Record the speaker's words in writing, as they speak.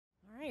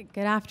right,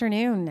 good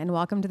afternoon, and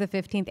welcome to the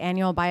 15th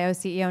Annual Bio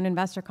CEO and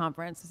Investor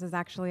Conference. This is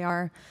actually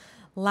our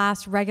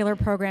last regular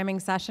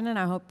programming session, and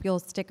I hope you'll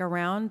stick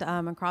around.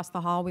 Across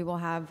the hall, we will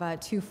have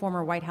two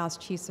former White House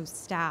Chiefs of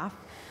Staff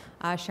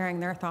sharing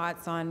their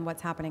thoughts on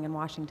what's happening in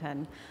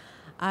Washington.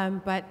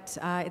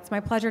 It's my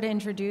pleasure to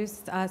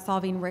introduce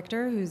Salveen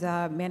Richter, who's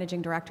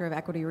Managing Director of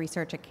Equity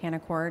Research at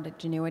Canaccord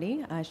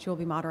Genuity. She will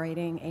be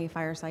moderating a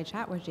fireside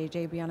chat with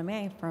Jean-Jacques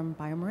Bienaimé from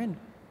BioMarin.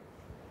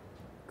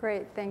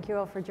 Great, thank you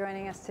all for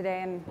joining us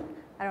today. And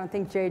I don't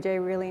think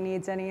JJ really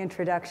needs any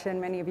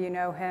introduction. Many of you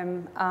know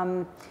him.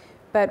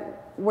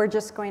 But we're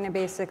just going to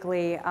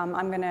basically,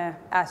 I'm going to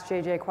ask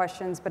JJ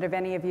questions, but if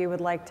any of you would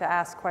like to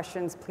ask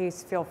questions,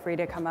 please feel free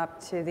to come up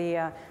to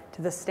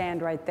the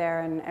stand right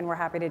there, and we're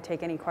happy to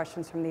take any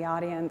questions from the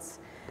audience.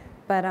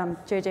 But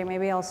JJ,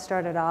 maybe I'll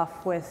start it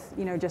off with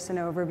just an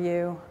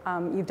overview.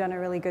 You've done a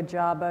really good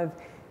job of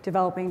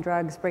developing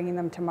drugs, bringing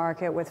them to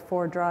market with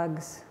 4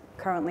 drugs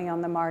currently on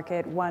the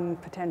market, 1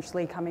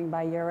 potentially coming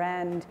by year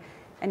end.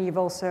 And you've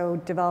also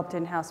developed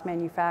in-house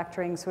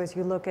manufacturing. So as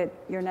you look at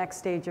your next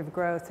stage of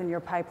growth and your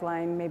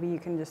pipeline, maybe you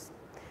can just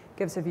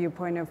give us a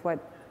viewpoint of what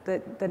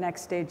the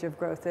next stage of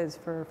growth is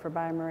for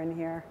BioMarin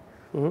here.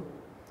 Mm-hmm.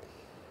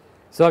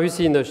 So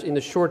obviously in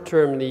the short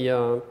term,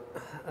 in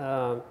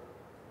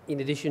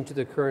addition to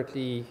the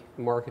currently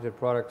marketed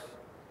products,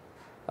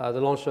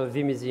 the launch of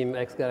Vimizim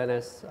X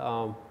Galanes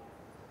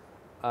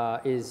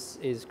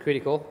is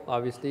critical,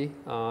 obviously.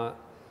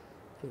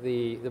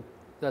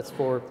 That's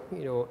for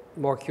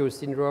Markio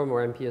syndrome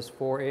or MPS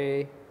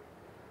IVA.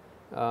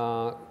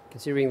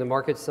 Considering the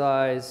market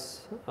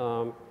size,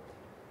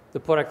 the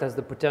product has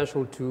the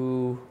potential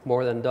to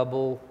more than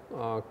double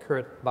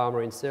current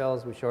BioMarin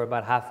sales, which are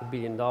about $500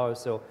 million.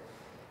 So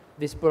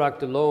this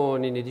product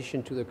alone, in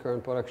addition to the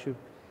current product, should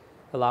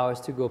allow us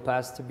to go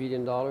past $1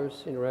 billion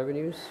in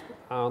revenues.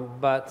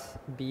 But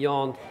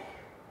beyond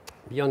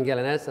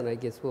Galanes, and I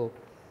guess we'll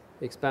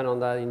expand on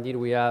that, indeed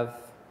we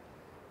have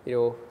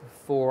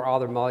 4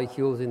 other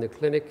molecules in the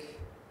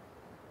clinic,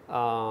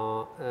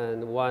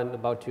 and 1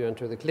 about to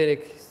enter the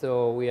clinic.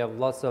 So we have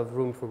lots of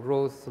room for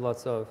growth,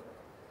 lots of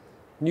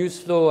news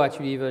flow,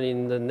 actually even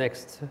in the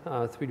next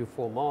 3 to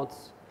 4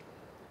 months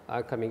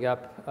coming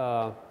up.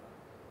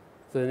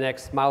 The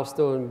next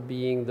milestone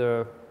being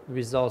the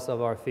results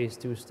of our phase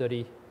 2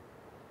 study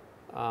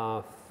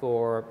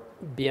for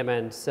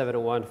BMN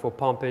 701 for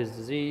Pompe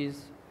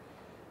disease.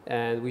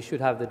 And we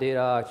should have the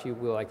data,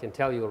 actually, I can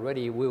tell you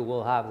already, we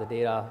will have the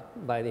data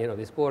by the end of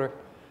this quarter.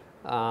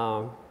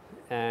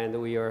 And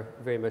we are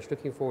very much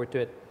looking forward to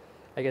it.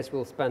 I guess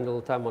we'll spend a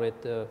little time on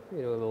it a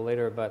little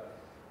later, but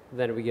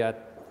then we got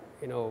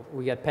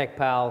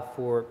PEGPAL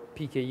for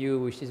PKU,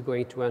 which is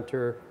going to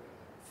enter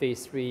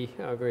phase 3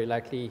 very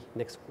likely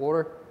next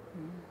quarter.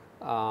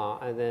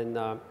 Mm-hmm. And then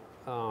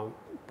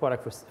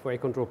product for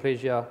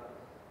achondroplasia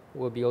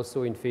will be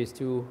also in phase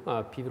 2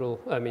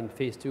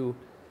 phase 2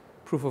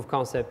 proof of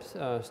concept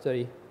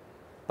study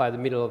by the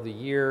middle of the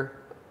year.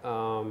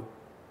 And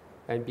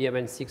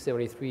BMN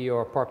 673,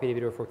 or PARP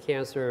inhibitor for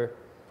cancer,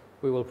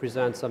 we will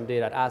present some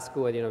data at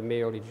ASCO at the end of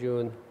May, early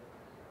June,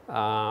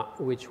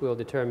 which will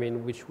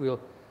determine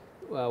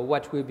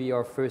what will be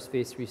our first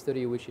phase 3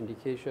 study, which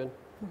indication.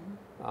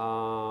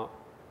 Mm-hmm.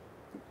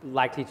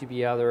 Likely to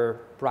be either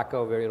BRCA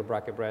ovarian or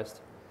BRCA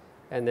breast.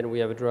 And then we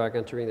have a drug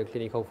entering the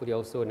clinic, hopefully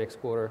also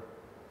next quarter,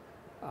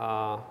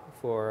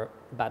 for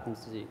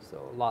Batten's disease.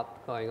 So a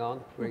lot going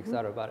on. We're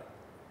excited about it.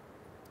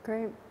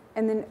 Great.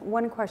 And then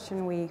one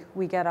question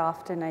we get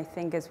often, I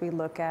think, as we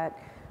look at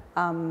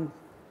kind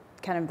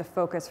of the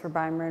focus for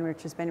BioMarin,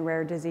 which has been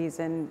rare disease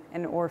and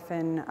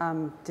orphan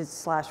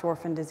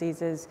 /orphan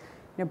diseases.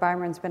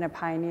 BioMarin's been a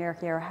pioneer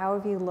here.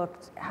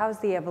 How's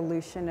the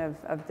evolution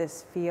of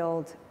this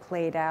field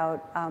played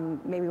out?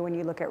 Maybe when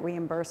you look at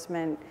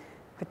reimbursement,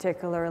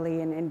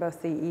 particularly in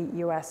both the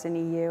US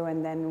and EU,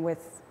 and then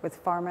with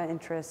pharma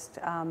interest,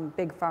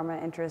 big pharma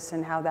interest,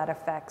 and how that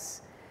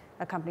affects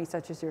a company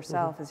such as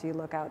yourself as you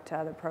look out to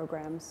other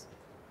programs.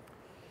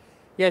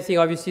 Yeah, I think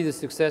obviously the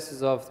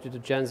successes of the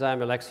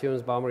Genzyme,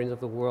 Alexions, BioMarins of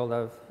the world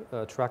have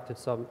attracted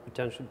some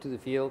attention to the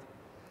field.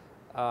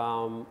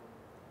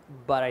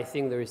 But I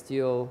think there is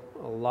still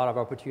a lot of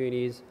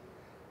opportunities.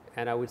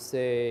 And I would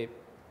say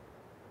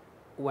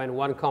when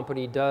one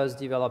company does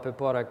develop a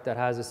product that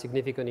has a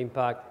significant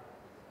impact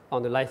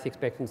on the life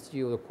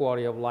expectancy or the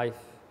quality of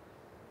life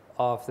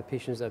of the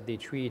patients that they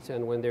treat,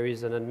 and when there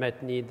is an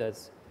unmet need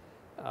that's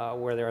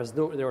where there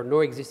are no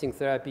existing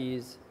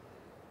therapies,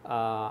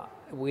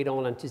 we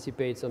don't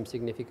anticipate some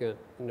significant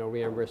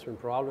reimbursement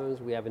problems.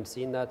 We haven't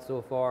seen that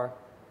so far,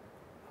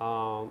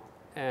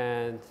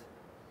 and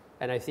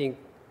I think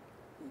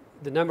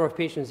the number of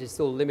patients is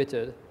so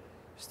limited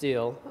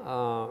still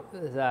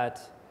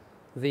that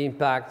the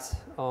impact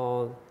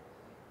on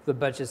the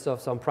budgets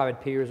of some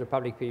private payers or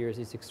public payers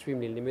is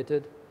extremely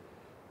limited,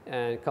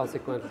 and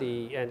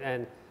consequently,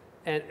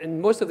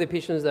 and most of the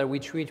patients that we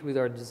treat with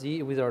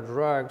our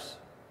drugs,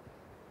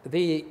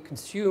 they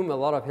consume a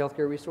lot of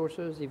healthcare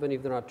resources, even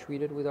if they're not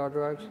treated with our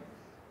drugs.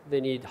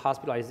 They need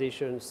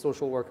hospitalization,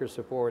 social worker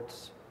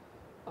supports,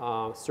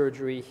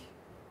 surgery,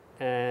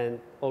 and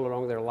all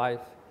along their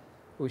life,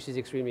 which is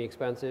extremely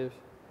expensive.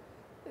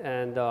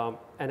 And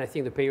I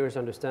think the payers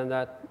understand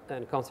that,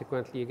 and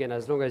consequently, again,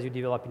 as long as you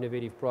develop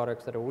innovative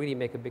products that will really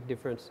make a big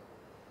difference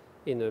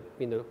in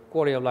the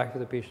quality of life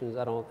of the patients,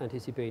 I don't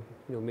anticipate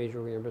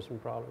major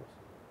reimbursement problems.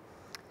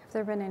 Have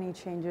there been any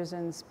changes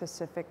in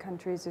specific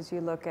countries as you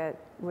look at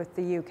with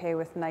the UK,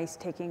 with NICE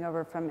taking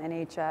over from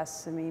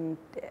NHS? I mean,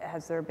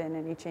 has there been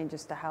any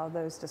changes to how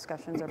those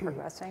discussions are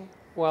progressing?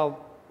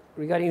 Well,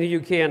 regarding the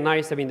UK and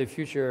NICE, I mean, the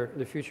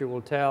future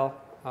will tell.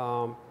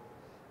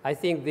 I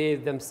think they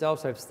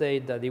themselves have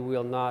stated that they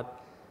will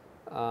not,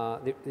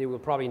 they will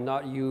probably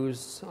not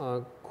use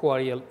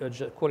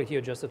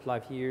quality-adjusted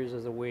life years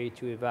as a way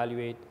to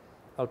evaluate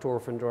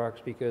ultra-orphan drugs,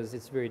 because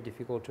it's very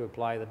difficult to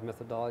apply that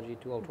methodology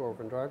to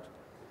ultra-orphan drugs.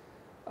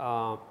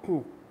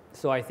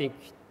 So I think,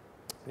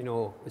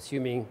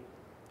 assuming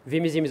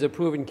Vimizim is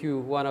approved in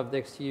Q1 of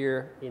next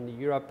year in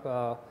Europe,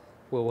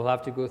 we'll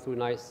have to go through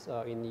NICE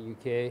in the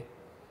UK.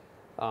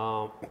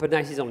 But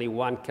NICE is only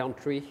one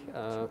country,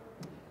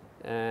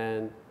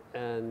 and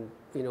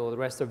the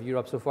rest of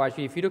Europe so far.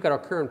 Actually, if you look at our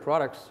current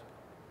products,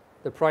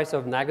 the price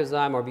of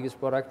Naglazyme, our biggest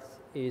product,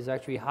 is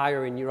actually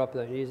higher in Europe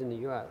than it is in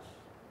the US.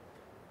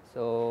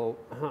 So,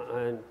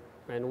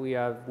 and we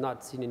have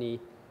not seen any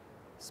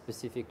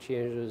specific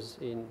changes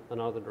in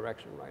another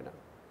direction right now.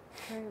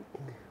 Great.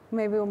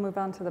 Maybe we'll move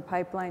on to the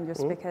pipeline,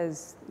 just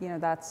because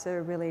that's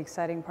a really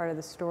exciting part of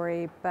the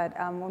story. But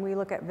when we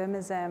look at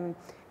Vimizim,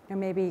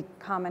 maybe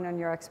comment on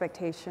your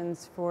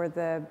expectations for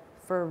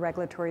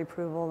regulatory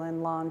approval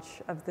and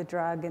launch of the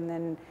drug, and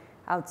then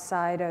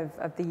outside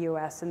of the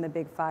US and the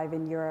big five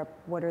in Europe,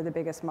 what are the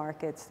biggest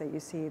markets that you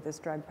see this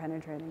drug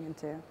penetrating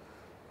into?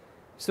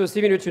 So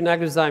similar to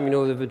Naglazyme,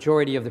 the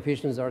majority of the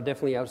patients are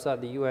definitely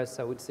outside the US.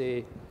 I would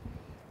say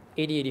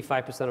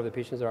 80-85% of the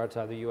patients are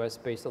outside the US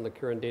based on the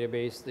current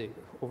database, the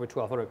over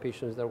 1,200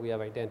 patients that we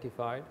have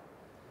identified.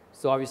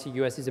 So obviously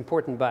US is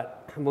important,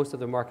 but most of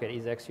the market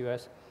is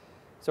ex-US.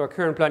 So our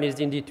current plan is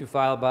indeed to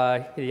file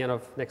by the end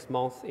of next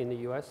month in the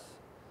US,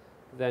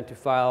 then to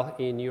file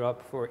in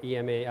Europe for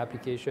EMA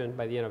application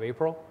by the end of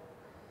April.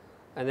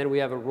 And then we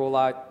have a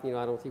rollout.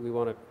 I don't think we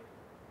want to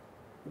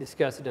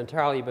discuss it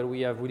entirely, but we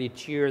have really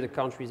tiered the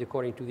countries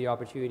according to the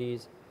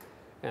opportunities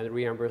and the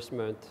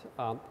reimbursement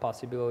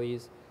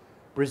possibilities.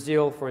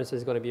 Brazil, for instance,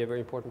 is going to be a very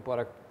important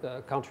product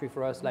country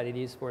for us, like it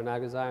is for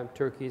Naglazyme.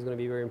 Turkey is going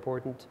to be very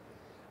important.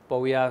 But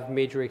we have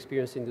major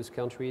experience in those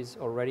countries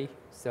already,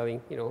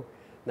 selling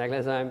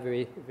Naglazyme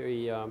very,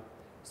 very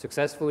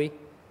successfully.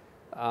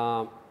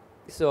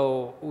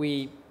 So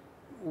we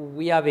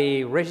have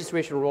a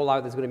registration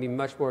rollout that's going to be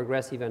much more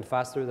aggressive and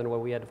faster than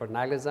what we had for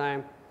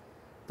Naglazyme.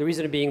 The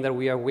reason being that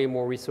we have way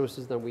more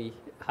resources than we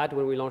had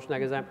when we launched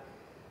Naglazyme.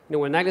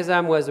 When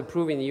Naglazyme was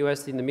approved in the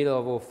US in the middle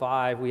of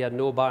 2005, we had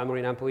no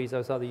BioMarin employees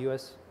outside the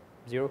US,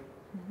 zero.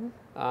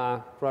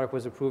 Product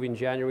was approved in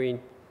January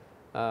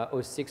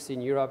 2006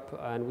 in Europe,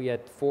 and we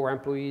had 4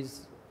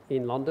 employees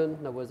in London.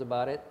 That was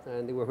about it,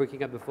 and they were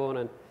hooking up the phone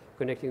and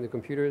connecting the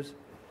computers.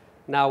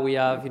 Now we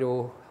have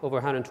over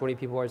 120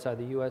 people outside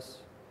the US,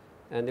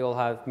 and they all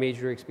have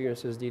major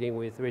experiences dealing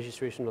with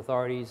registration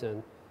authorities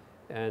and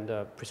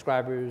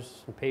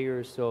prescribers and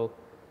payers. So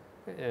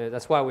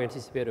that's why we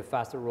anticipate a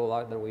faster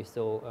rollout than we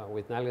still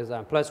with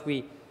Naglazyme. Plus,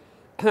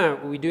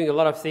 we're doing a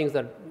lot of things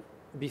that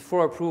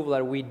before approval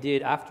that we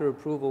did after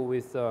approval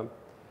with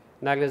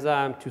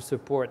Naglazyme to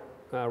support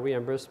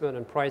reimbursement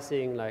and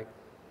pricing. Like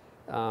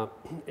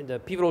the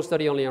pivotal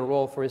study only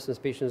enrolled, for instance,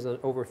 patients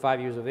over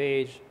 5 years of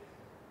age.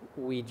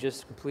 We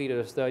just completed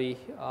a study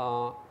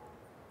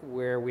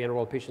where we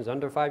enrolled patients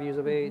under 5 years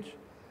of age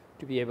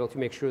to be able to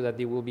make sure that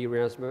there will be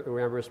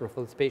reimbursement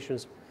for those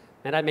patients.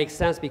 And that makes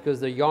sense because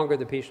the younger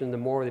the patient, the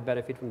more they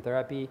benefit from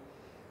therapy.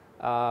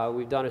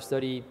 We've done a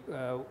study,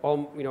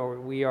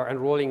 we are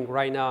enrolling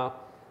right now a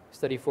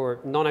study for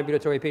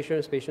non-ambulatory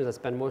patients that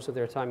spend most of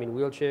their time in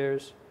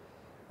wheelchairs,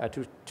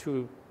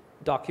 to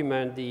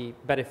document the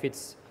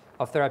benefits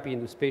of therapy in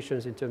those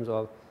patients in terms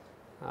of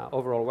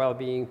overall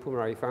well-being,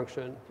 pulmonary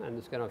function, and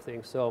this kind of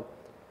thing. So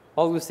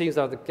all those things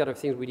are the kind of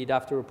things we did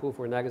after approval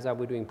for Naglazyme.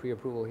 We're doing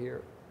pre-approval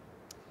here.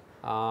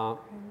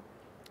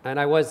 And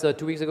I was,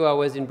 2 weeks ago, I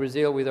was in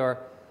Brazil with our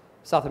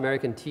South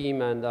American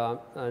team, and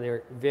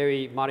they're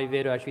very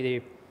motivated.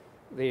 Actually,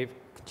 they're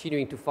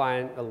continuing to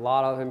find a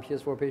lot of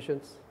MPS IV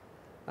patients,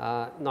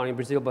 not in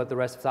Brazil, but the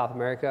rest of South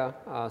America.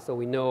 So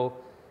we know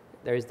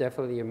there is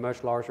definitely a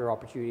much larger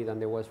opportunity than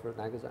there was for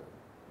Naglazyme.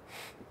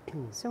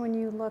 So when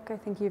you look, I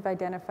think you've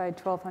identified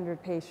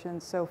 1,200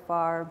 patients so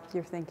far.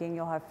 You're thinking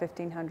you'll have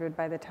 1,500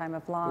 by the time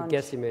of launch. We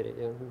guesstimated,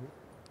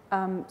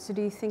 yeah. So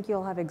do you think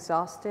you'll have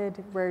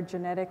exhausted rare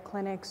genetic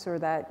clinics, or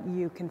that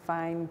you can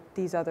find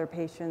these other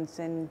patients,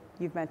 and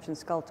you've mentioned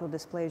skeletal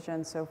dysplasia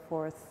and so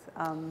forth?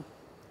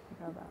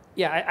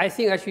 Yeah, I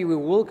think actually we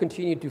will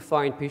continue to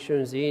find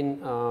patients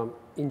in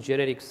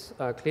genetics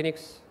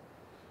clinics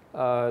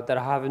that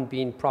haven't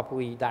been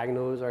properly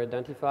diagnosed or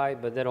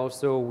identified, but then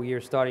also we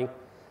are starting,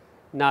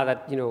 now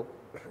that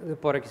the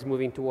product is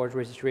moving towards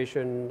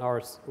registration,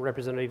 our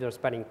representatives are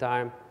spending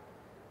time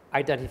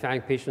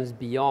identifying patients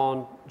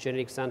beyond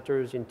genetic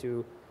centers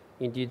into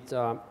indeed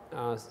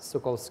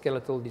so-called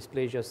skeletal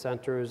dysplasia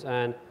centers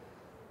and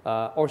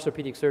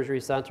orthopedic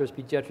surgery centers,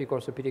 pediatric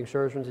orthopedic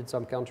surgeons in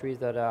some countries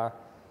that are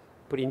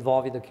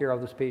involved in the care of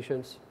those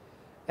patients.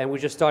 And we're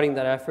just starting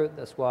that effort.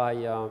 That's why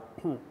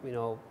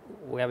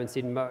we haven't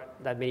seen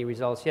that many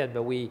results yet,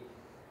 but we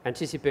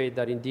anticipate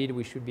that indeed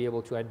we should be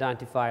able to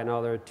identify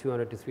another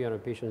 200 to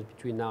 300 patients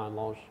between now and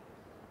launch,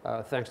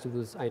 thanks to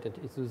those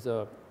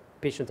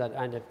patient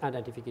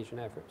identification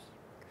efforts.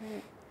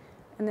 Great.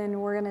 And then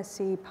we're going to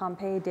see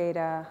Pompe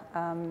data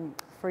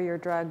for your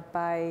drug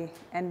by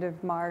end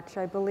of March,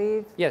 I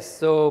believe. Yes.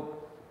 So,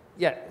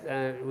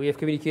 yeah, we have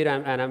communicated,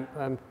 and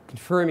I'm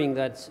confirming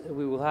that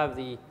we will have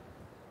the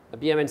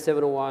BMN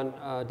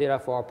 701 data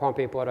for our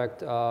Pompe product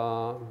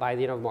by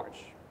the end of March.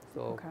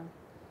 So, okay.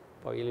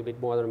 Probably a little bit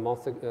more than a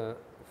month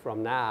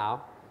from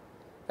now.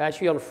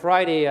 Actually, on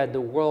Friday at the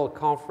World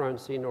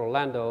Conference in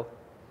Orlando,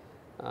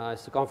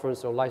 it's the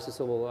conference on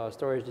lysosomal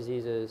storage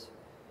diseases.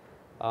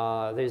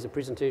 There's a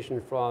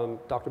presentation from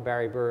Dr.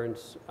 Barry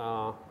Burns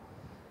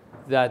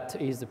that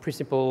is the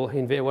principal,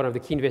 one of the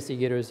key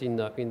investigators in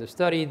the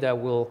study that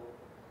will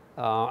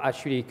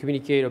actually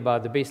communicate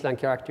about the baseline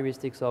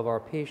characteristics of our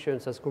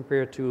patients as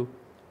compared to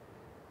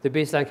the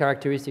baseline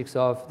characteristics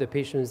of the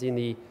patients in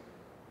the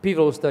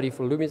pivotal study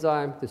for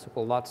Lumizyme, the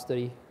so-called LOT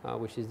study,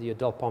 which is the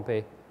adult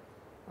Pompe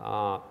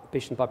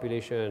patient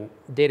population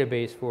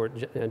database for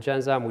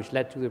Genzyme, which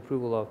led to the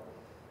approval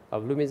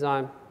of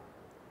Lumizyme.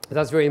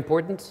 That's very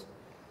important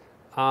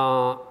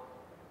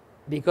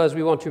because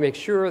we want to make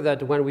sure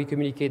that when we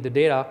communicate the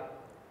data,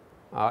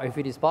 if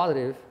it is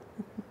positive,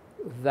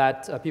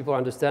 that people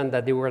understand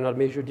that there were not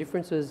major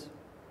differences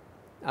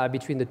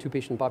between the two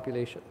patient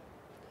populations.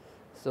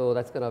 So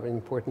that's kind of an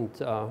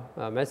important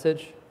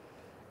message.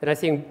 And I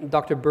think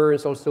Dr.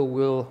 Burns also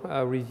will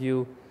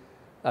review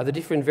the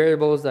different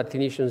variables that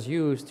clinicians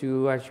use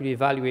to actually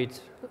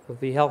evaluate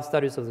the health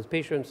status of the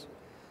patients.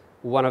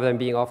 One of them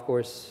being, of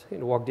course,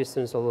 walk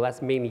distance, although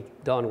that's mainly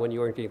done when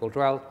you're in clinical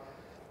trial.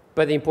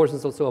 But the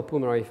importance also of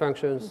pulmonary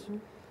functions.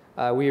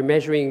 Mm-hmm. We are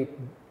measuring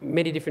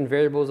many different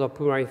variables of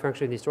pulmonary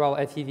function in this trial: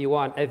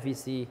 FEV1,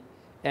 FVC,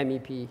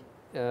 MEP,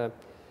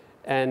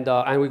 and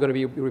we're going to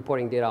be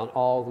reporting data on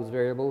all those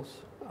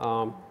variables.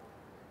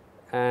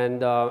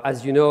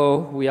 As you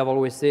know, we have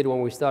always said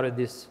when we started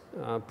this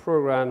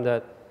program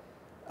that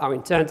our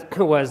intent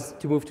was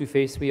to move to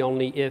phase 3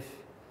 only if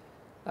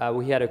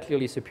we had a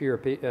clearly superior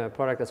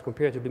product as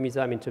compared to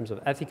Lumizyme in terms of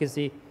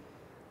efficacy.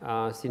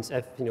 Since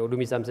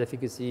Lumizyme's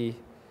efficacy,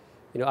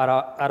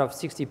 out of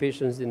 60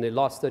 patients in the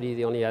LOT study,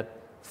 they only had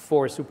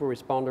 4 super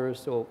responders,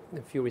 so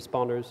a few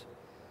responders.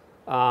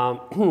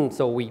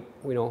 So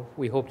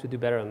we hope to do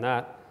better than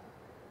that.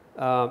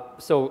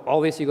 So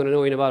all this you're going to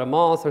know in about a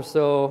month or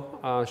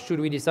so.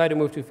 Should we decide to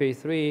move to phase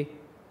 3,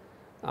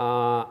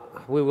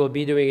 we will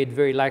be doing it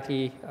very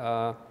likely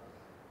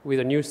with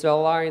a new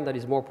cell line that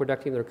is more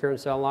productive than the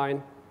current cell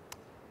line.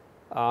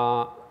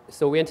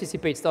 So we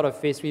anticipate start of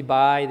phase 3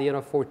 by the end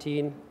of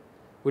 2014.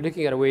 We're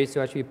looking at ways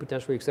to actually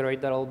potentially accelerate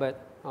that a little bit,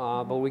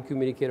 but we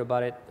communicate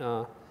about it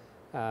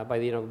by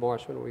the end of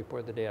March when we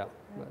report the data.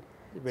 But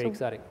very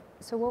exciting.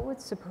 So what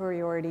would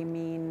superiority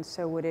mean?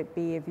 So would it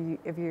be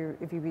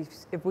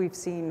if we've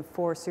seen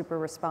 4 super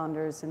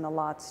responders in the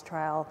LOTS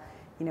trial,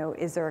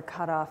 is there a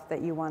cutoff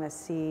that you want to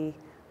see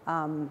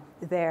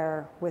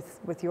there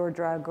with your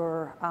drug,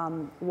 or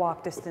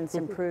walk distance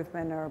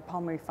improvement or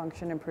pulmonary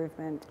function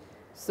improvement?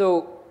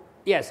 So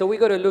yeah, so we're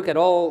going to look at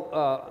all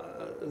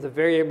the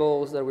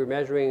variables that we're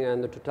measuring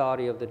and the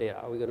totality of the data.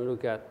 We're going to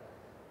look at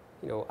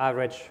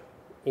average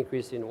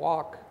increase in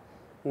walk,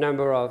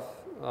 number of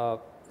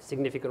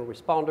significant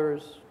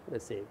responders,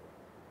 let's say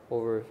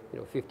over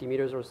 50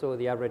 meters or so.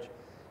 The average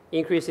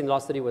increase in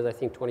LOT study was, I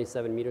think,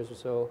 27 meters or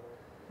so.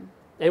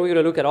 And we're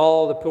going to look at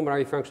all the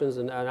pulmonary functions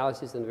and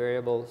analysis and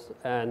variables,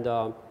 and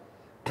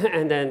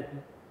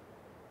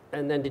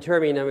then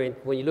determine.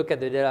 When you look at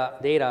the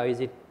data, is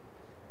it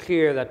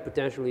clear that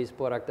potentially this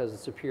product has a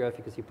superior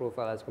efficacy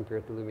profile as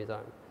compared to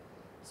Lumizyme?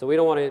 So we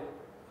don't want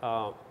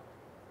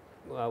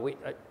to.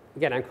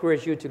 Again, I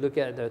encourage you to look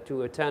at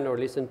to attend or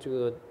listen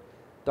to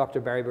Dr.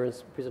 Barry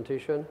Burns'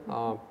 presentation.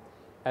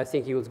 I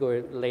think he was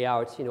going to lay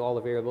out all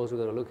the variables we're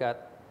going to look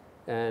at,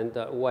 and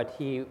what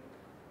he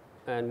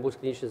and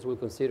most clinicians will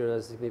consider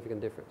as a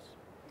significant difference.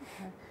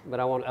 Okay.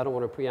 But I don't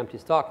want to preempt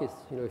his talk. It's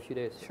a few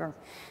days. Sure,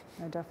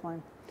 no,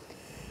 definitely.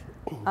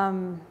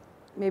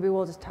 Maybe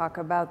we'll just talk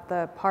about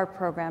the PARP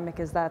program,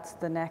 because that's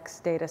the next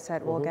data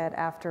set we'll get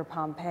after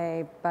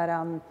Pompe. But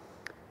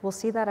we'll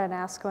see that at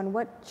ASCO. And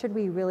what should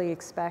we really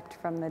expect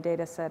from the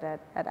data set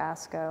at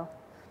ASCO?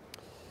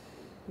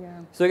 Yeah.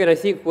 So again, I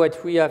think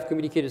what we have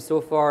communicated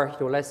so far,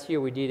 last year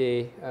we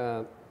did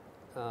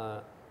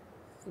a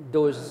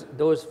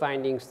dose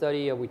finding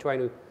study. We try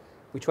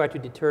to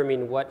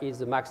determine what is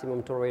the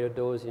maximum tolerated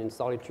dose in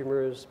solid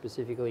tumors,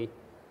 specifically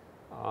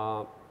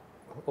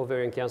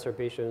ovarian cancer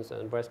patients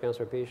and breast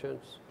cancer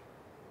patients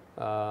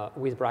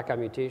with BRCA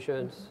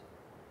mutations.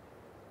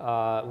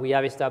 We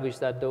have established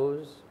that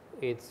dose.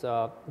 It's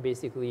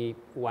basically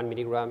 1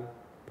 milligram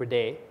per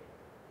day.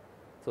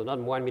 So not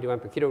 1 milligram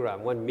per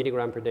kilogram, 1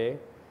 milligram per day.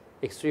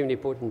 Extremely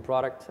potent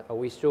product.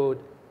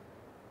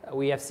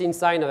 We have seen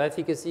sign of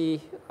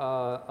efficacy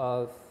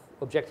of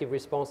objective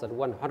response at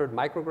 100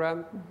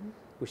 microgram,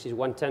 which is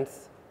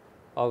 1/10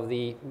 of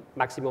the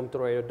maximum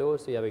tolerated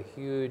dose. So you have a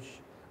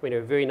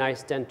a very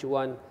nice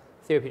 10-to-1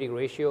 therapeutic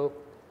ratio.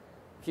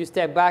 If you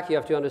step back, you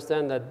have to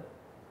understand that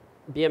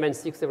BMN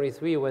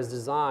 673 was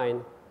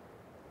designed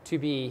to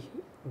be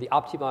the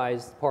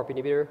optimized PARP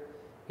inhibitor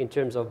in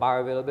terms of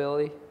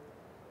bioavailability,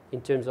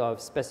 in terms of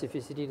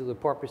specificity to the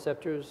PARP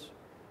receptors,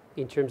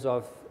 in terms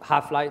of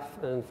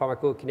half-life and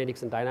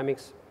pharmacokinetics and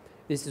dynamics.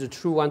 This is a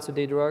true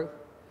once-a-day drug.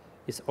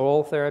 It's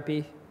oral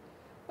therapy.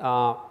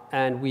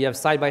 And we have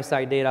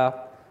side-by-side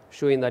data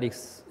showing that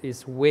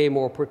it's way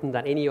more potent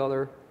than any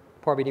other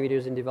PARP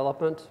inhibitors in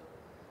development.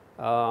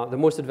 The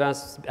most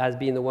advanced has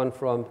been the one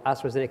from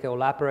AstraZeneca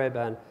olaparib,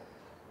 and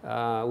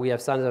we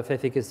have signs of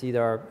efficacy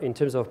that are, in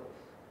terms of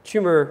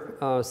tumor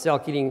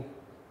cell-killing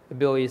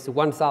abilities,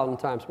 1,000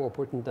 times more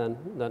potent than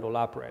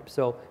olaparib.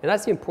 So, and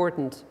that's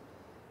important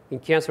in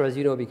cancer, as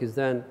you know, because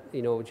then,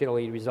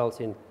 generally it results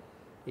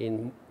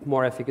in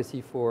more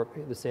efficacy for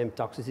the same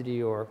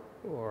toxicity or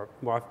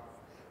more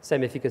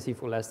same efficacy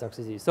for less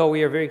toxicity. So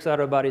we are very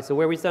excited about it. So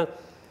where we stand,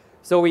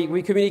 so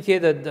we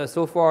communicated that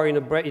so far in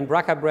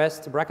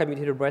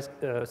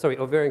BRCA-mutated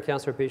ovarian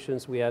cancer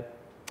patients, we had,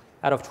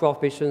 out of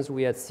 12 patients,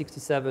 we had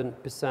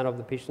 67% of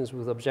the patients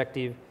with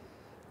objective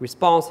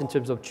response in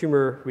terms of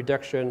tumor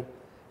reduction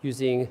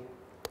using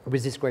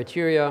RECIST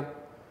criteria.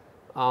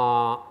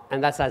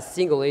 And that's as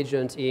single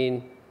agent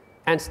in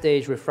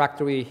end-stage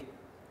refractory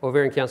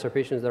ovarian cancer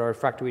patients that are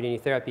refractory to any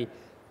therapy.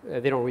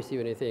 They don't receive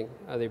anything.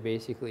 They're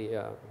basically,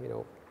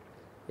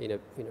 in a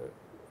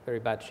very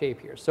bad shape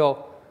here.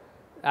 So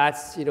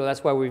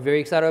that's why we're very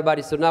excited about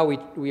it. So now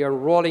we are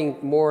enrolling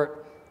more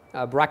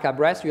BRCA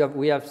breast.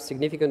 We have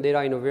significant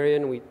data in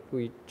ovarian.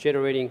 We're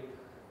generating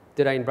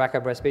data in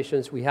BRCA breast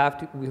patients. We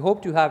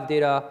hope to have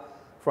data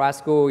for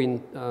ASCO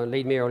in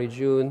late May, early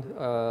June,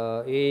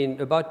 in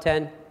about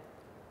 10,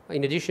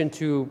 in addition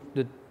to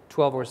the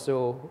 12 or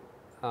so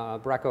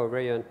BRCA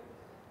ovarian,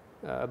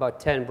 about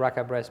 10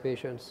 BRCA breast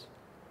patients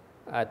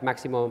at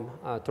maximum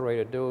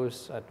tolerated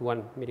dose at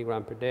 1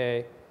 milligram per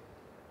day,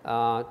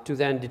 to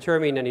then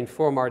determine and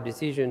inform our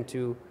decision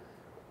to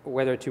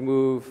whether to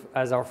move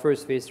as our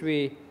first phase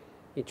 3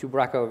 into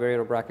BRCA ovarian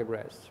or BRCA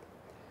breast.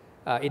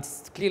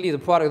 It's clearly the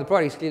product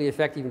is clearly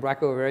effective in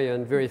BRCA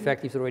ovarian, very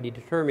effective, it's already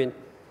determined.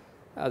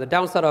 The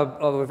downside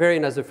of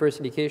ovarian as the first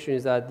indication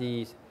is that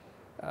the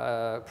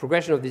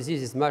progression of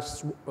disease is much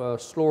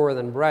slower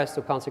than breast,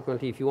 so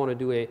consequently, if you want to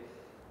do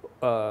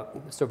a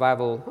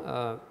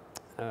survival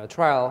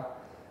trial,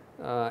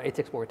 it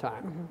takes more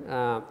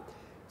time.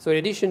 So in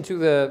addition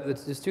to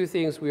these two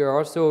things, we are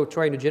also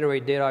trying to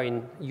generate data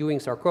in Ewing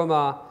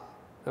sarcoma,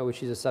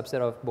 which is a subset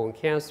of bone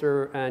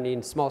cancer, and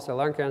in small cell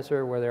lung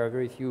cancer, where there are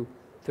very few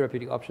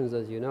therapeutic options,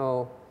 as you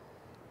know.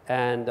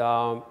 And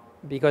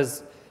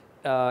because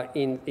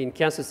in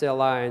cancer cell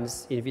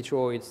lines, in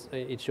vitro,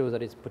 it shows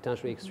that it's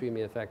potentially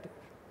extremely effective.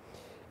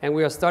 And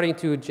we are starting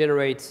to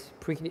generate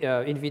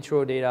in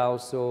vitro data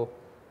also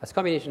as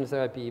combination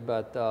therapy,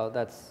 but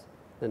that's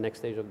the next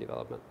stage of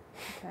development.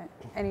 Okay.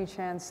 Any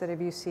chance that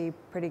if you see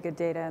pretty good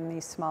data in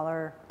these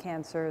smaller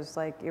cancers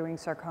like Ewing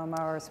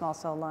sarcoma or small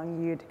cell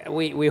lung,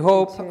 we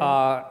hope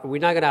we're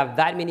not going to have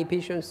that many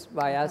patients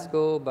by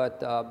ASCO,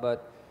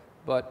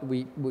 but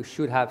we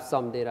should have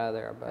some data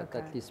there, but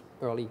at least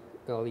early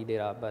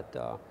data.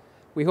 But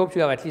we hope to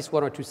have at least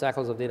 1 or 2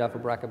 cycles of data for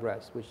BRCA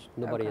breast, which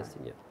nobody has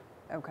seen yet.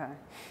 Okay.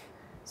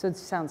 So it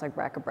sounds like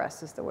BRCA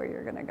breast is the way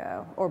you're going to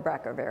go, or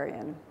BRCA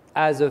ovarian.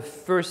 As a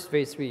first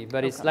phase 3,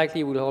 but it's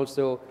likely we'll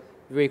also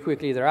very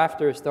quickly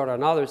thereafter start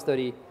another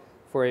study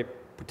for a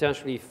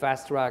potentially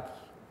fast-track,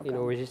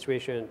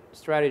 registration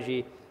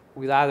strategy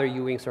with either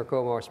Ewing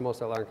sarcoma or small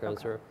cell lung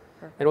cancer.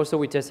 And also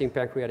we're testing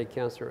pancreatic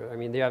cancer. I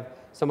mean,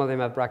 some of them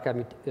have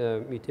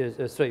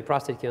BRCA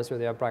prostate cancer.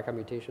 They have BRCA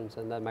mutations,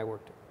 and that might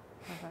work too.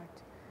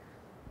 Perfect.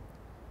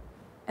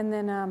 And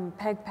then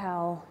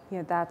PEG-PAL,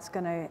 that's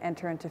going to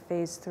enter into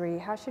phase 3.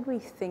 How should we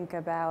think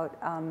about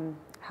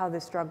how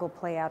this drug will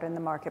play out in the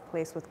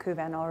marketplace with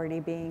Kuvan already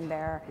being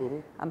there?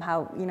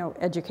 How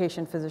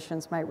education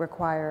physicians might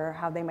require,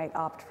 how they might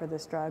opt for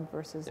this drug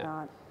versus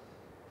not?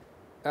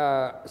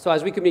 So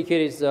as we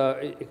communicated, it's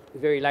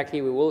very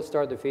likely we will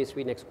start the phase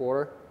 3 next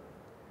quarter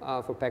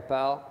for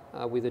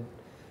PEG-PAL with a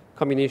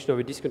combination of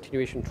a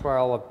discontinuation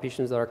trial of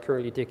patients that are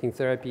currently taking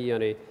therapy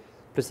and a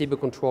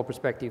placebo-controlled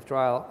prospective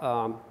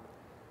trial.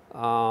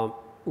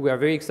 We are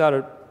very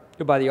excited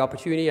about the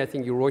opportunity. I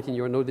think you wrote in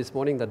your note this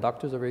morning that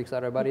doctors are very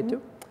excited about it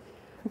too.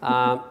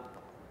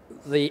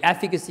 The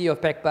efficacy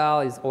of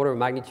PEG-PAL is order of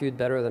magnitude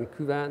better than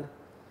Kuvan.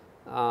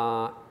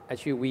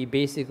 Actually, we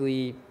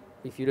basically,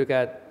 if you look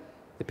at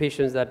the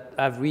patients that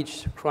have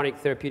reached chronic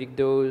therapeutic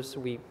dose,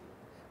 we've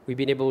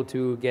been able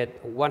to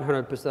get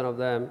 100% of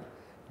them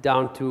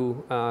down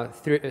to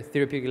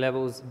therapeutic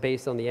levels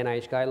based on the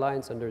NIH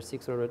guidelines under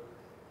 600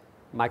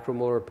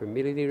 micromolar per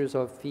milliliters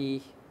of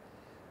Phe.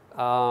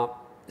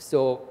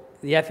 So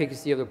the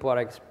efficacy of the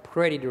product is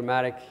pretty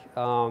dramatic.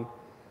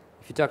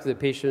 If you talk to the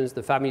patients,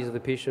 the families of the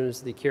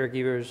patients, the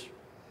caregivers,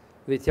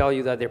 they tell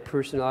you that their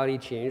personality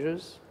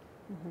changes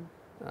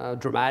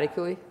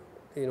dramatically,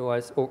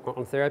 as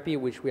on therapy,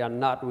 which we are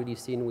not really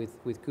seeing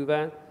with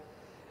Kuvan.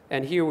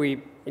 And here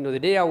the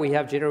data we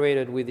have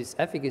generated with this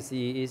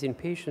efficacy is in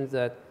patients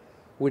that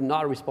would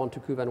not respond to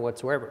Kuvan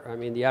whatsoever. I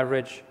mean,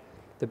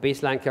 the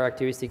baseline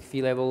characteristic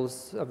Phe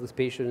levels of those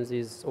patients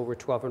is over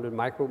 1,200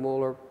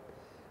 micromolar,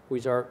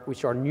 which are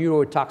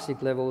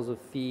neurotoxic levels of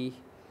Phe,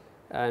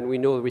 and we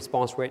know the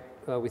response rate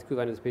with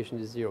Kuvan in this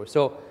patient is 0.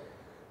 So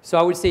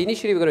I would say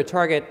initially we're going to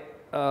target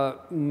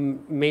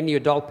mainly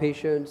adult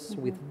patients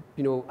with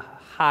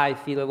high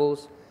Phe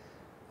levels.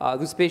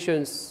 Those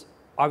patients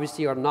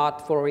obviously are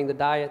not following the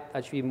diet.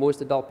 Actually,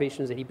 most adult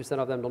patients, 80%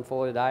 of them don't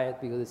follow the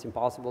diet because it's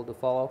impossible to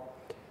follow.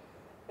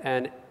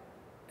 And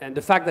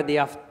the fact that they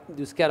have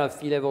those kind of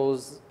Phe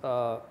levels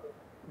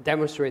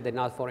demonstrate they're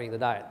not following the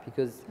diet,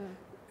 because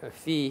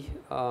Phe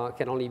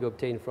can only be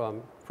obtained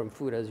from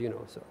food, as you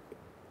know.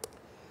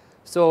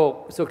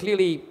 So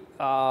clearly,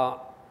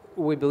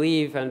 we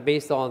believe, and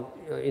based on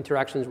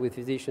interactions with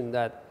physicians,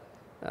 that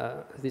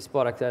this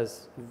product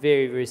has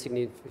very, very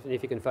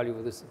significant value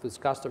for those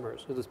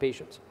customers, for those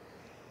patients.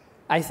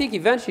 I think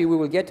eventually we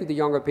will get to the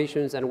younger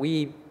patients, and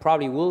we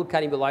probably will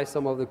cannibalize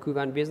some of the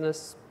Kuvan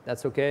business.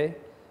 That's okay.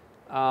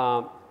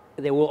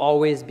 There will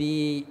always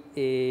be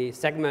a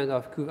segment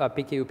of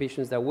PKU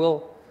patients that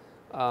will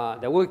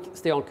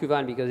stay on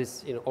Kuvan because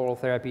it's oral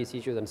therapy is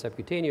easier than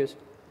subcutaneous.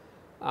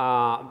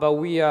 But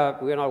we are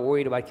not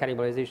worried about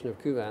cannibalization of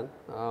Kuvan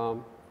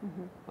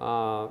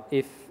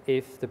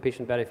if the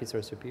patient benefits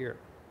are superior.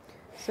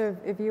 So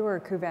if you were a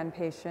Kuvan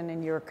patient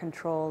and you're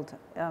controlled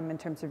in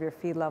terms of your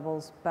Phe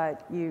levels,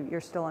 but you're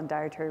still on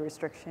dietary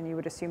restriction, you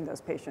would assume those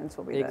patients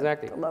will be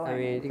the low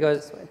hanging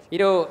because switch.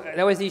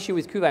 That was the issue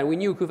with Kuvan. We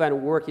knew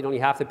Kuvan worked in only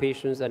half the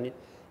patients, and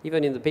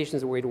even in the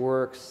patients where it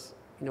works,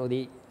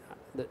 the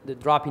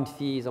drop in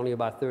Phe is only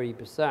about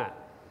 30%.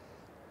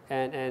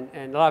 And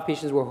a lot of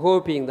patients were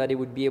hoping that they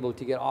would be able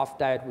to get off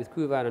diet with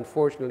Kuvan.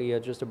 Unfortunately,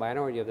 just a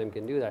minority of them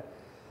can do that.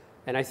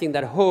 And I think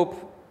that hope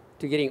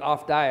to getting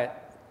off diet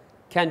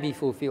can be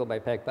fulfilled by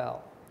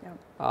PEG-PAL. Yeah.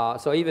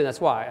 So that's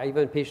why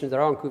even patients that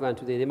are on Kuvan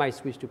today, they might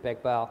switch to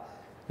PEG-PAL,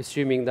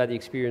 assuming that the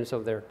experience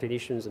of their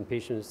clinicians and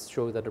patients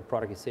show that the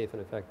product is safe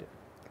and effective.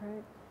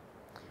 Great.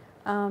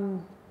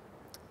 And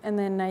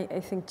then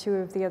I think two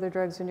of the other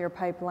drugs in your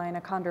pipeline,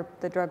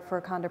 the drug for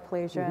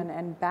achondroplasia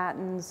and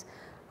Batten's,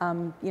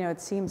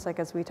 it seems like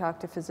as we talk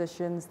to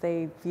physicians,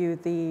 they view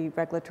the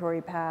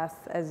regulatory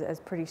path as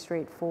pretty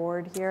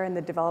straightforward here in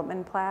the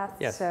development path.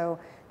 Yes. So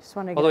just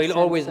want to get Although it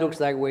always looks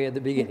that way at the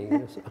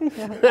beginning.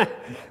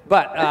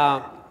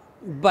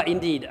 But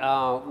indeed,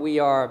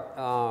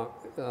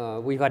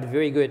 we've had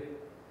very good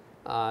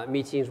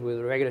meetings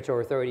with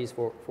regulatory authorities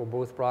for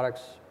both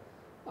products.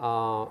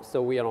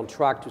 So we are on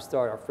track to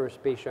start our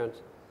first patient,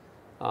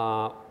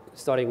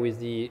 starting with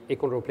the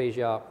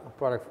achondroplasia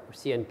product,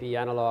 CNP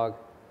analog.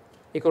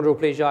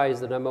 Achondroplasia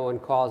is the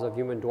 #1 cause of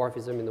human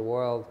dwarfism in the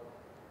world.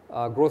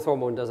 Growth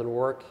hormone doesn't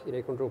work in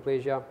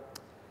achondroplasia.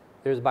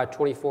 There's about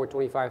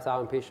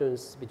 25,000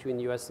 patients between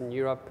the US and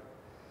Europe.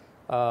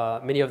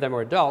 Many of them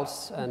are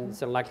adults, and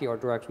it's unlikely our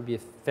drugs will be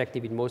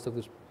effective in most of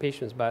those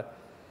patients. But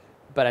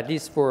at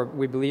least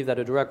we believe that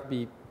a drug will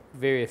be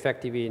very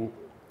effective in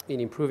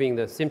improving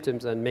the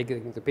symptoms and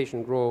making the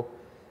patient grow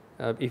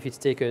if it's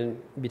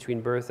taken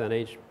between birth and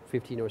age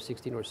 15 or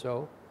 16 or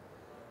so.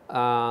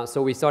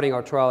 So we're starting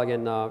our trial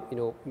again,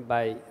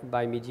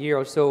 by mid-year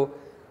or so.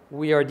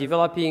 We are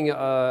developing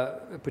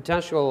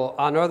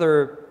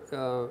another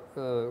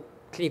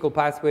clinical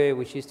pathway,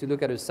 which is to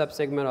look at a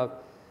subsegment of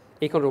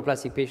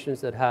achondroplastic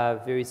patients that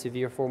have very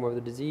severe form of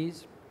the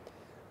disease.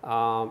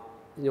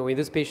 In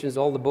these patients,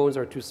 all the bones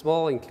are too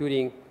small,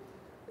 including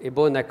a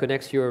bone that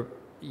connects your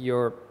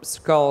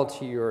skull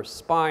to your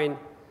spine.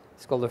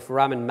 It's called the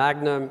foramen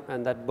magnum,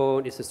 and that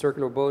bone is a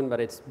circular bone,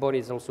 but its bone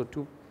is also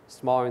too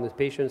small in these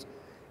patients,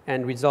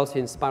 and results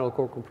in spinal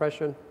cord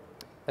compression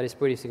that is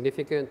pretty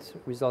significant,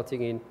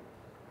 resulting in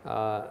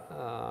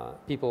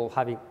people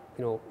having,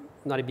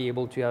 not be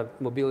able to have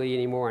mobility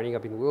anymore, ending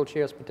up in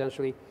wheelchairs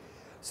potentially.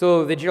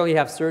 So they generally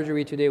have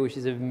surgery today, which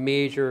is a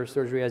major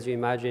surgery, as you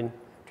imagine,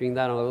 doing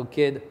that on a little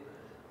kid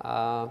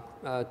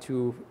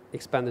to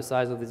expand the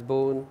size of this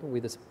bone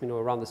with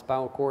around the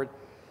spinal cord.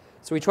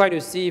 So we try to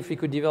see if we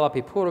could develop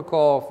a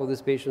protocol for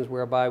these patients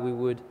whereby we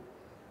would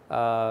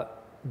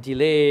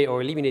delay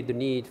or eliminate the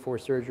need for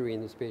surgery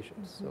in these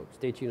patients. So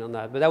stay tuned on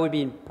that. But that would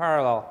be in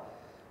parallel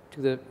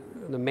to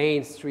the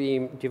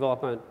mainstream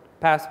development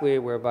pathway,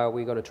 whereby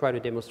we're going to try to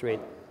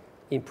demonstrate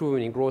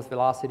improvement in growth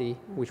velocity,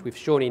 which we've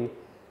shown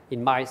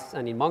in mice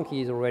and in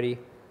monkeys already.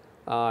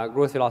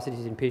 Growth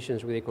velocities in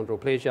patients with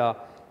achondroplasia.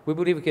 We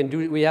believe we can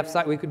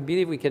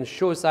believe we can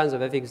show signs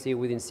of efficacy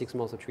within 6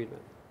 months of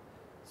treatment.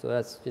 So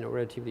that's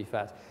relatively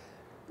fast.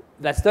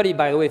 That study,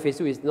 by the way, phase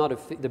 2 is not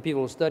the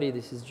pivotal study.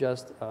 This is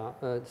just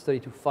a study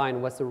to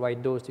find what's the right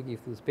dose to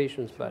give to those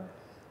patients. But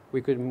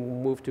we could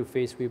move to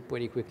phase 3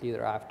 pretty quickly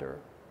thereafter.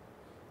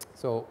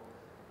 So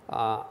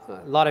a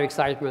lot of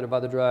excitement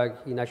about the drug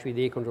in actually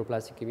the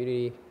achondroplastic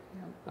community.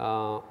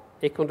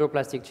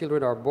 Achondroplastic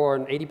children are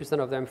born, 80%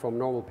 of them from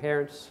normal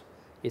parents.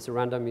 It's a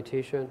random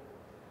mutation.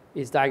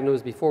 It's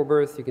diagnosed before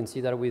birth. You can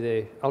see that with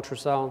an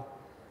ultrasound,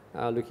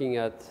 looking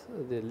at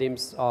the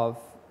limbs of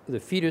the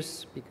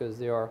fetus because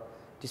they are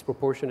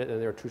disproportionate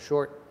and they're too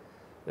short.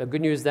 The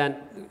good news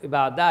then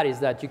about that is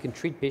that you can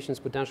treat patients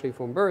potentially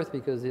from birth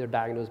because they're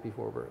diagnosed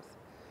before birth.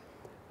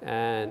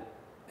 And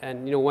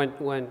you know,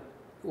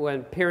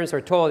 when parents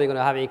are told they're going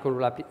to have an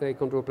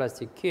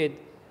achondroplastic kid,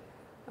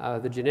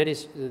 the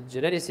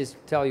geneticists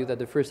tell you that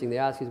the first thing they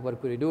ask is what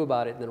could they do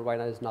about it, and then right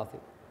now there's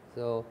nothing.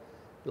 So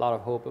a lot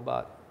of hope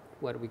about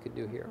what we could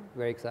do here.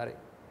 Very exciting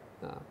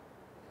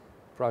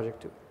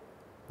project too.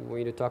 We want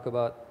you to talk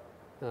about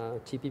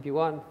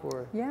TPP1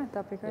 for... Yeah,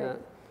 that'd be great.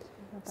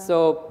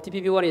 So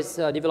TPP1 is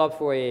developed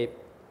for a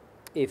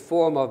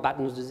form of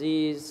Batten's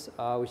disease,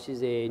 which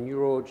is a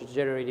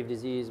neurodegenerative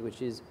disease,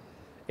 which is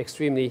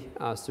extremely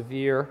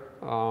severe.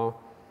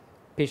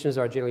 Patients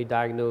are generally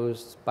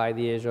diagnosed by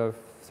the age of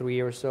 3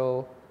 or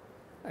so.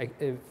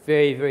 A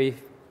very, very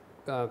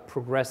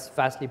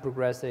fastly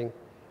progressing.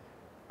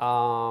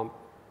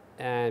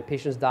 And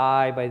patients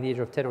die by the age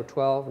of 10 or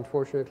 12,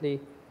 unfortunately.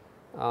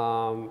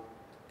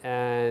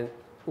 And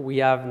we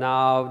have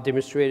now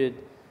demonstrated,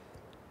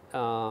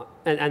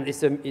 and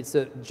it's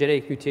a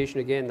genetic mutation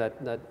again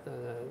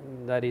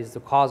that is the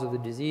cause of the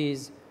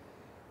disease.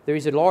 There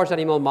is a large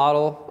animal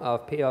model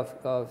of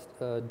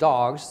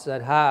dogs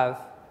that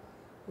have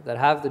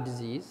the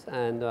disease,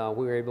 and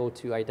we were able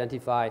to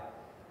identify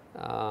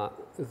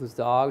those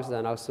dogs,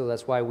 and also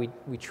that's why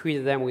we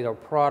treated them with our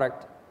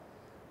product,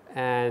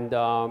 and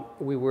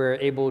we were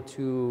able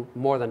to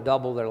more than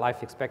double their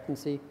life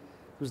expectancy.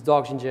 Those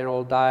dogs in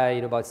general die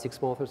in about 6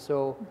 months or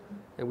so,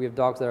 and we have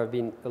dogs that have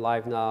been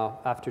alive now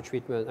after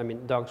treatment. I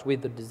mean, dogs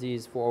with the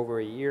disease for over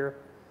a year.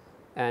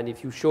 And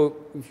if you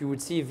would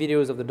see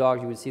videos of the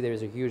dogs, you would see there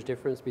is a huge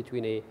difference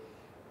between a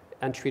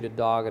untreated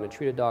dog and a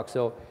treated dog.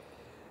 So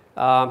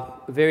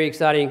very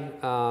exciting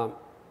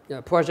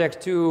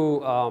project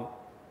too.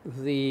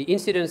 The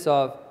incidence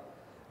of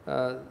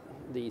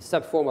the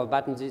subform of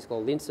Batten disease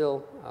called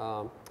Linsel.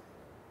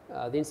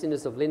 The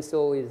incidence of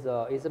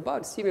Linsel is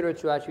about similar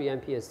to actually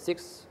MPS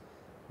 6,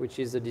 which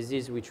is a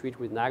disease we treat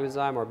with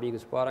Naglazyme, our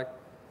biggest product.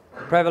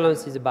 The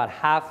prevalence is about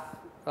half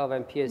of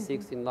MPS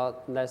 6 in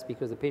lot less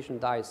because the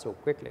patient dies so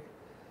quickly.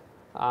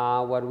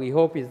 What we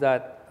hope is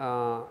that,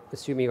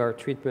 assuming our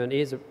treatment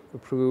is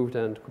approved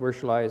and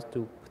commercialized,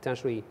 to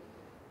potentially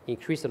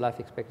increase the life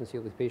expectancy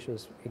of the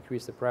patients,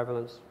 increase the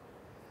prevalence.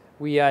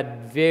 We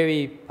had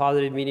very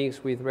positive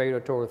meetings with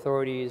regulatory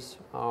authorities,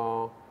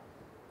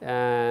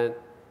 and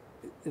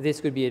this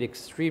could be an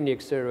extremely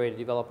accelerated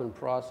development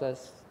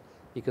process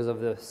because of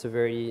the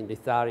severity and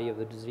lethality of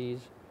the disease.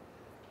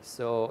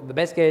 So the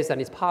best case,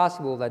 and it's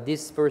possible that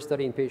this first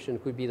study in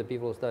patients could be the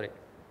pivotal study.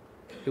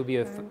 It will be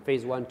a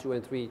phase 1, 2,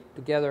 and 3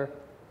 together.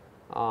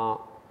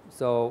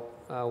 So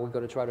we're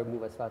going to try to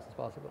move as fast as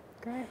possible.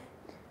 Great.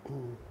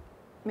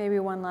 Maybe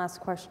one last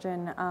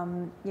question.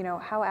 You know,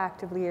 how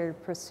actively are you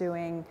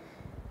pursuing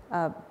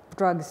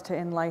drugs to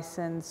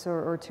in-license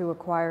or to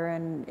acquire?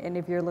 And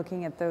if you're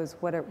looking at those,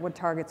 what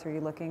targets are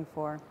you looking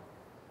for?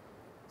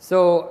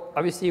 So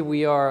obviously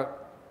we're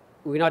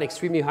not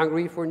extremely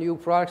hungry for new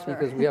products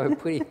because we have a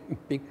pretty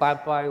big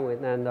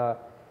pipeline, and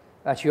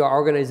actually our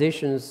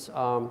organizations,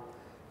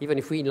 even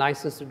if we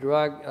license the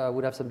drug,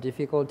 would have some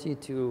difficulty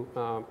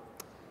to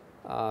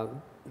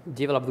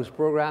develop those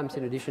programs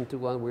in addition to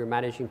one we're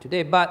managing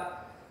today.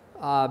 But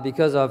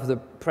because of the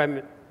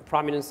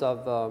prominence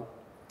of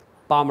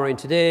BioMarin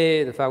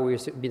today, the fact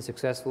we've been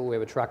successful, we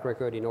have a track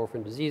record in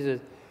orphan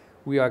diseases,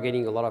 we are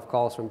getting a lot of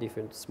calls from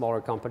different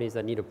smaller companies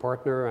that need a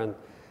partner, and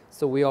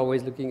so we're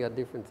always looking at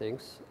different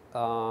things.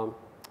 An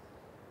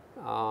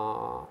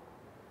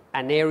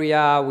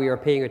area we are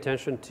paying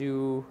attention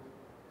to,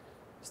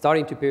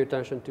 starting to pay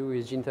attention to,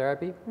 is gene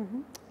therapy,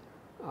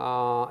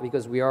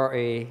 because we are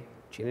a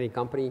genetic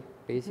company,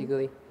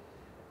 basically,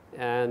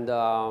 and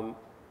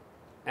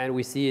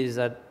we see is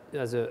that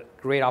as a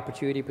great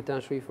opportunity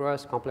potentially for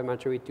us,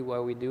 complementary to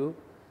what we do.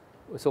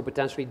 So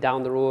potentially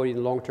down the road,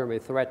 in long term, a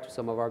threat to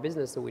some of our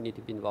business, so we need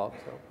to be involved.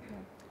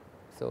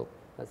 So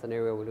that's an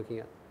area we're looking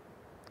at.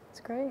 That's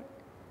great.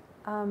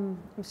 I'm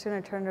just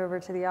going to turn it over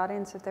to the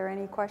audience if there are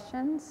any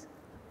questions.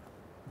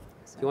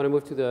 Do you want to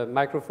move to the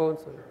microphone?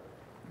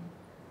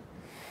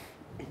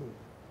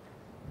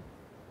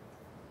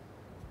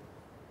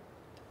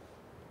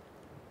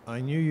 I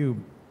knew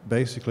you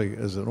basically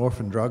as an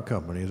orphan drug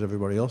company, as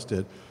everybody else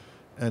did,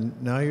 and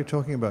now you're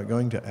talking about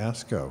going to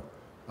ASCO.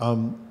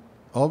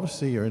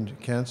 Obviously, you're into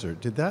cancer.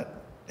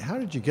 How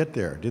did you get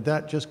there? Did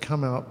that just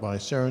come out by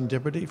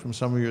serendipity from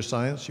some of your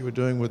science you were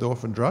doing with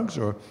orphan drugs,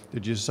 or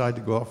did you decide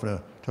to go off in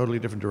a totally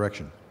different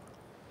direction?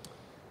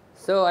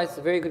 So it's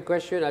a very good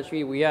question.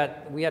 Actually, we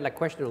had that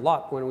question a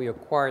lot when we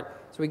acquired.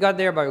 So we got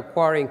there by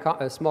acquiring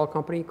a small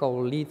company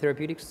called Lead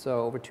Therapeutics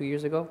over 2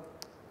 years ago.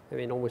 I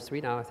mean, almost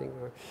 3 now, I think,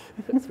 or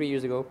 3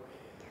 years ago.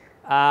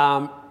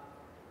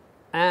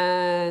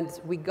 And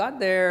we got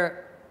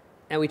there,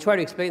 and we tried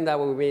to explain that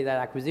when we made that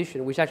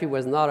acquisition, which actually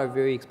was not a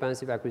very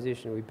expensive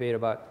acquisition. We paid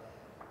about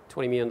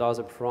 $20 million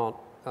up front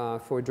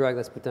for a drug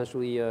that's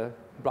potentially a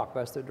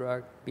blockbuster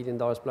drug, $1 billion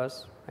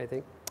plus, I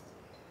think.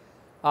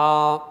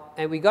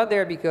 And we got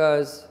there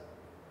because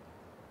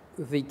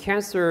the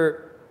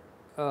cancer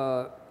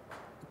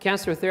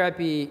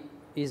therapy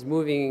is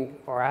moving,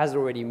 or has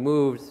already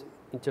moved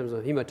in terms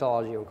of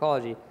hematology,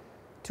 oncology,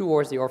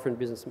 towards the orphan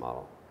business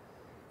model.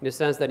 In the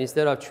sense that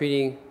instead of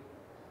treating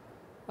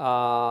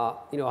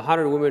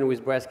 100 women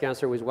with breast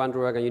cancer with one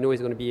drug, and you know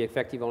it's going to be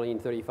effective only in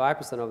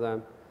 35% of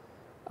them,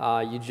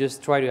 you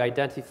just try to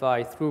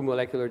identify through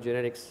molecular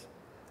genetics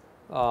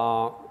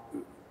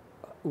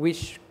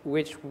which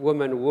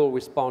woman will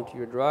respond to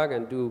your drug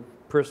and do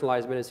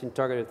personalized medicine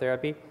targeted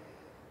therapy,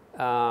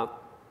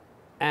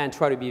 and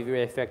try to be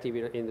very effective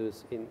in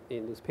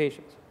those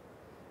patients.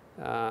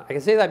 I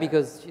can say that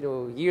because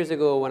years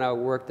ago when I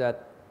worked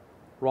at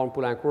Ron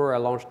Poulencourt, I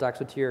launched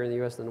Astoria in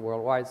the US and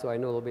worldwide, so I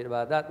know a little bit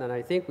about that. And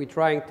I think we're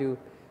trying to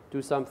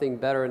do something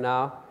better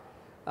now.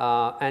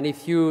 And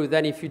if you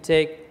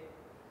take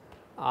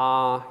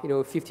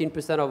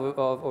 15% of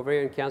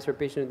ovarian cancer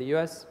patients in the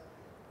US,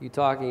 you're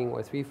talking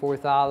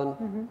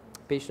 3,000-4,000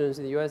 patients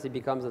in the US. It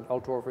becomes an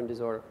ultra-orphan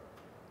disorder,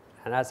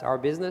 and that's our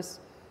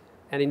business.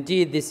 And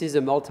indeed, this is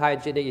a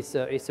multi-genetic.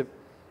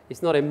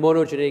 It's not a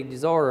monogenic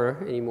disorder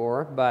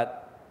anymore,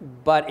 but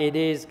it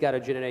is got a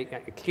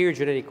clear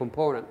genetic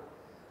component.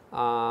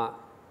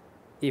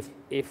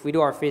 If we do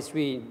our phase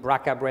 3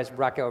 BRCA breast,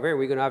 BRCA ovarian,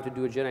 we're going to have to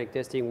do a genetic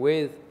testing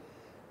with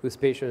those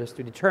patients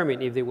to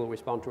determine if they will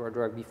respond to our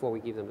drug before we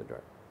give them the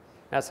drug.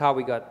 That's how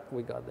we got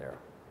there.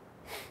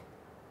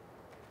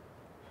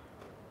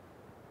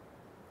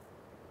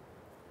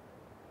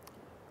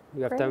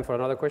 You have time for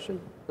another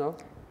question? No?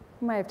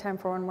 We might have time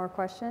for one more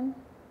question.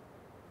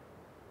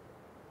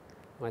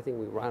 I think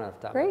we ran out of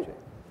time. Great. Actually.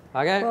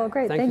 Okay. Well,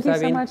 great. Thank you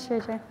so much,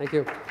 JJ. Thank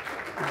you.